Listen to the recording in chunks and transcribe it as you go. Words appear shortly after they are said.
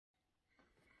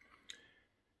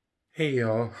Hey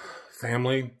y'all,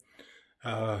 family.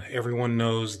 Everyone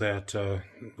knows that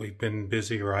we've been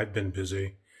busy, or I've been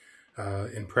busy,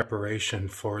 in preparation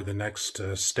for the next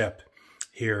step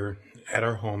here at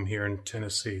our home here in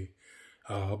Tennessee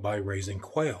by raising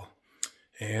quail.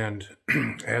 And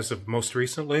as of most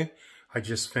recently, I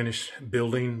just finished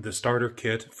building the starter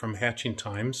kit from Hatching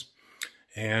Times.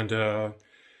 And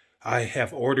I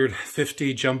have ordered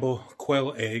 50 jumbo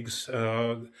quail eggs.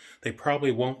 They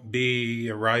probably won't be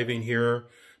arriving here.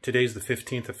 Today's the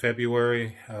 15th of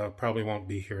February. Probably won't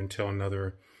be here until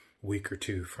another week or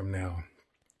two from now.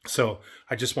 So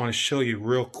I just want to show you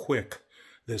real quick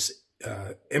this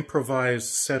improvised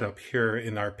setup here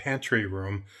in our pantry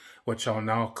room, which I'll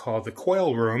now call the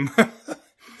quail room.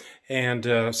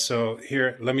 And so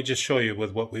here, let me just show you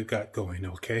with what we've got going,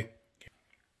 okay?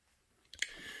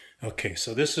 Okay,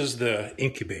 so this is the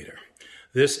incubator.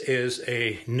 This is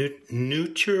a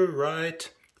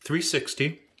Nutri-Right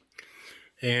 360,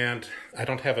 and I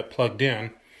don't have it plugged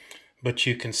in, but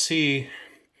you can see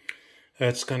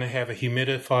it's going to have a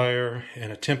humidifier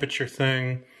and a temperature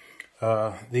thing.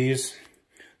 This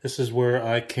is where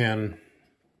I can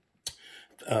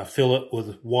fill it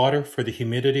with water for the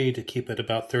humidity to keep it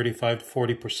about 35 to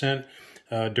 40%.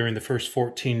 During the first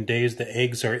 14 days, the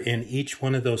eggs are in each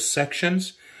one of those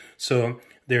sections. So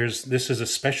this is a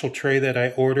special tray that I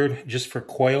ordered just for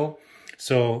quail.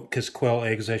 So, because quail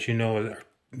eggs, as you know, are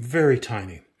very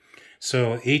tiny.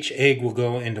 So each egg will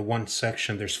go into one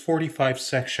section. There's 45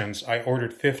 sections. I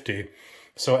ordered 50.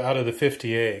 So out of the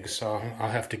 50 eggs, I'll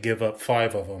have to give up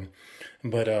 5 of them.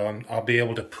 But I'll be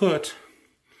able to put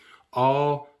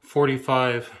all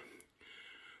 45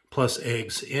 plus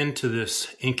eggs into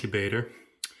this incubator.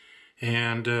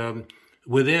 And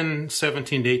within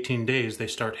 17 to 18 days, they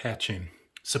start hatching,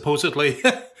 supposedly.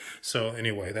 So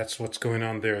anyway, that's what's going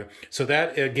on there. So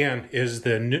that, again, is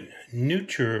the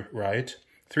Nutri-Right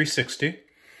 360.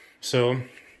 So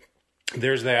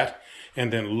there's that.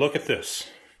 And then look at this.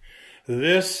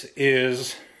 This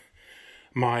is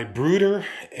my brooder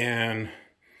and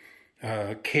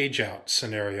cage out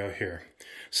scenario here.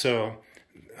 So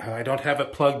I don't have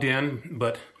it plugged in,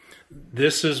 but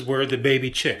this is where the baby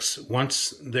chicks,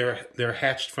 once they're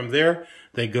hatched from there,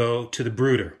 they go to the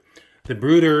brooder. The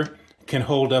brooder can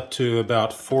hold up to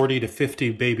about 40 to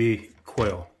 50 baby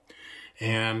quail.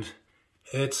 And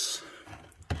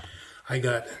I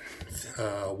got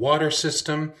a water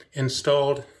system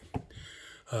installed.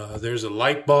 There's a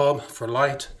light bulb for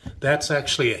light. That's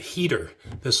actually a heater.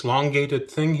 This elongated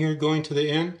thing here going to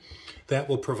the end, that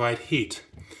will provide heat.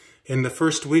 In the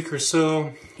first week or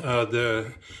so,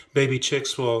 the baby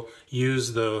chicks will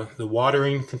use the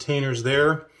watering containers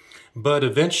there, but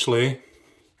eventually,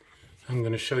 I'm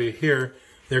going to show you here,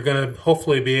 they're going to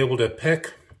hopefully be able to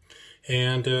peck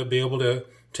and be able to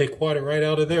take water right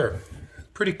out of there.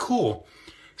 Pretty cool.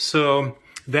 So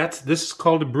this is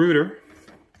called a brooder,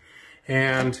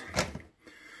 and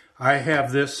I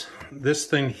have this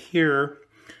thing here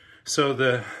so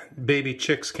the baby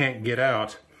chicks can't get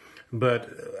out. But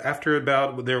after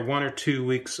about they're 1 or 2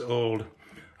 weeks old,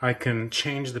 I can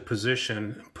change the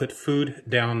position, put food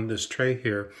down this tray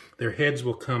here. Their heads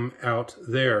will come out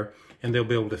there, and they'll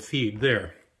be able to feed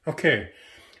there. Okay,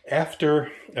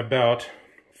 after about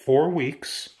 4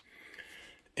 weeks,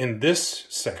 in this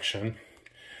section,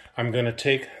 I'm going to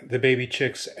take the baby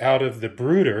chicks out of the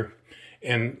brooder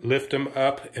and lift them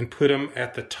up and put them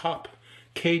at the top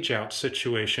cage out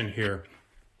situation here.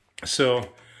 So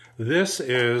this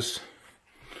is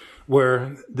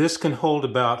where this can hold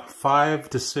about 5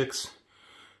 to 6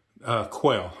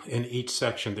 quail in each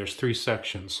section. There's 3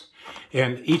 sections.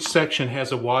 And each section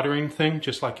has a watering thing,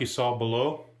 just like you saw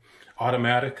below,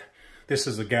 automatic. This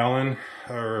is a gallon,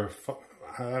 or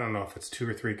I don't know if it's 2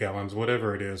 or 3 gallons,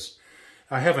 whatever it is.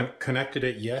 I haven't connected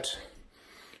it yet,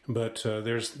 but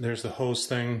there's the hose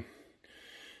thing.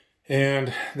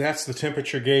 And that's the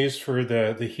temperature gauge for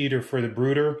the heater for the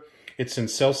brooder. It's in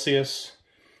Celsius,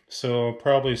 so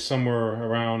probably somewhere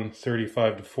around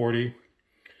 35 to 40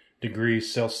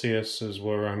 degrees Celsius is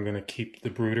where I'm going to keep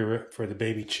the brooder for the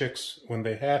baby chicks when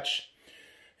they hatch.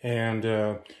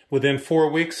 And within 4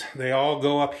 weeks, they all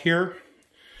go up here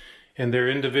in their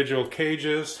individual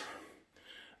cages.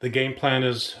 The game plan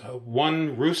is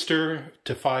 1 rooster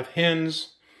to 5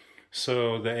 hens,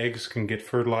 so the eggs can get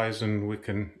fertilized and we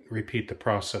can repeat the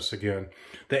process again.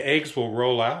 The eggs will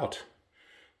roll out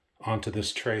onto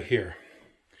this tray here.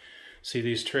 See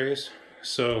these trays?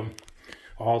 So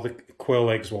all the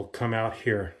quail eggs will come out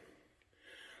here.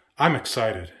 I'm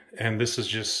excited, and this is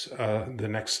just the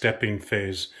next stepping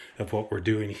phase of what we're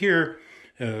doing here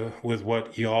with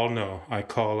what you all know I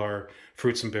call our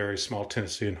Fruits and Berries Small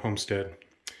Tennessean Homestead.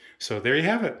 So there you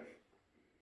have it.